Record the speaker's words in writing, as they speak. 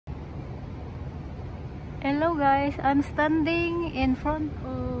Hello guys, I'm standing in front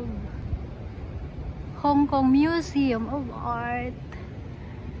of Hong Kong Museum of Art,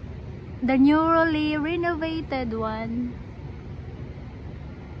 the newly renovated one.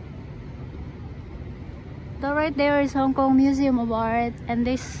 The right there is Hong Kong Museum of Art, and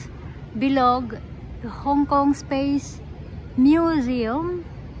this belong to Hong Kong Space Museum,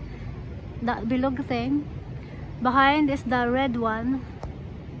 that belong thing. Behind is the red one,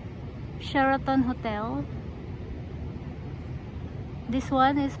 Sheraton Hotel. This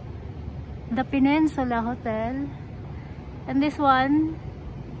one is the Peninsula Hotel, and this one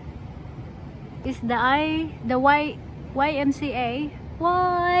is the YMCA.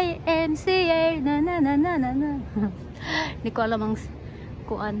 Na na na na na na. Hindi ko alam ang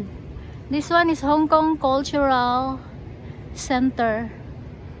kuan. This one is Hong Kong Cultural Center.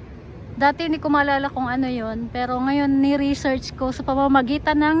 Dati hindi ko maalala kung ano yon, pero ngayon ni-research ko sa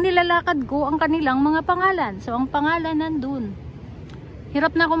pamamagitan ng nilalakad ko ang kanilang mga pangalan. So ang pangalan nandun.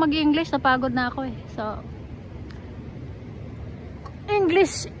 Hirap na ako mag-English, napagod na ako eh. So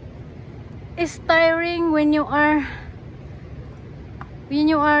English is tiring when your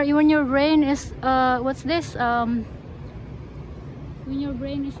brain is what's this, when your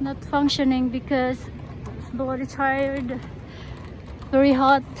brain is not functioning because it's very tired, very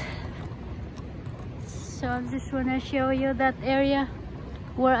hot. So I just wanna show you that area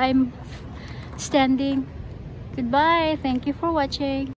where I'm standing. Goodbye, thank you for watching.